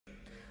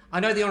I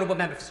know the honourable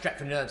member for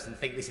Stretford-on-Irveston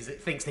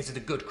thinks this is a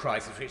good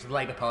crisis which the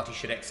Labour Party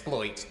should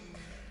exploit.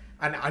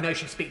 And I know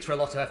she speaks for a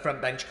lot of her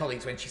front bench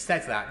colleagues when she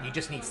says that. You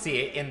just need to see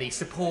it in the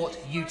support,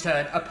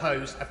 U-turn,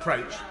 oppose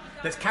approach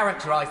that's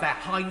characterised their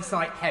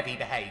hindsight-heavy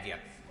behaviour.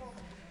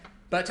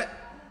 But,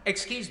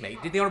 excuse me,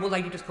 did the honourable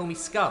lady just call me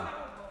scum?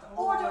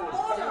 Order!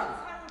 Order!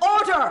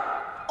 Order!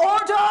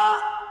 Order!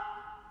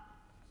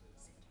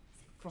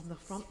 From the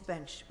front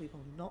bench, we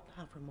will not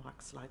have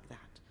remarks like that.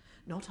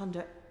 Not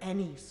under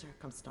any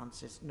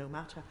circumstances, no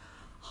matter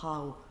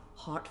how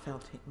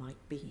heartfelt it might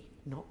be.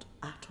 Not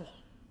at all.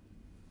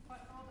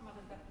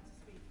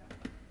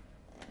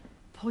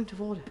 Point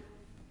of order.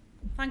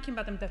 Thank you,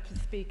 Madam Deputy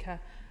Speaker.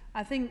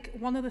 I think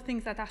one of the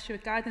things I'd ask your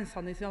guidance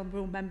on is the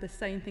honourable members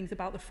saying things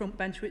about the front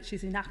bench which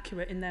is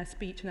inaccurate in their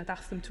speech, and I'd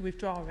ask them to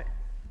withdraw it.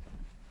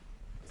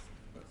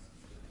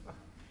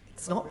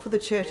 It's not for the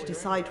Chair to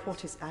decide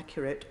what is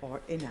accurate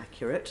or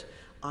inaccurate.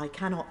 I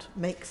cannot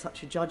make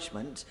such a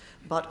judgment,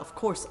 but of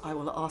course I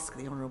will ask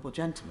the Honourable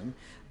Gentleman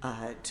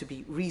to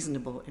be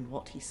reasonable in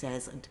what he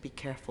says and to be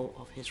careful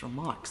of his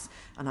remarks.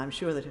 And I'm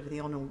sure that if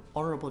the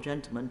Honourable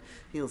Gentleman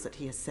feels that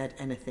he has said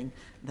anything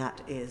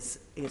that is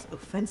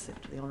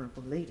offensive to the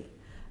Honourable Lady,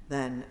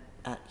 then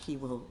he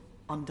will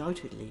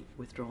undoubtedly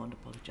withdraw and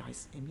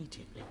apologise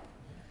immediately.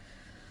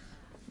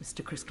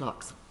 Mr. Chris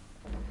Clarkson.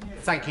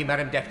 Thank you,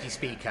 Madam Deputy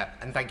Speaker,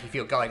 and thank you for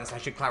your guidance. I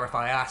should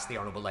clarify, I asked the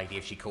Honourable Lady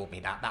if she called me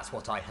that. That's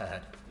what I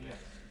heard.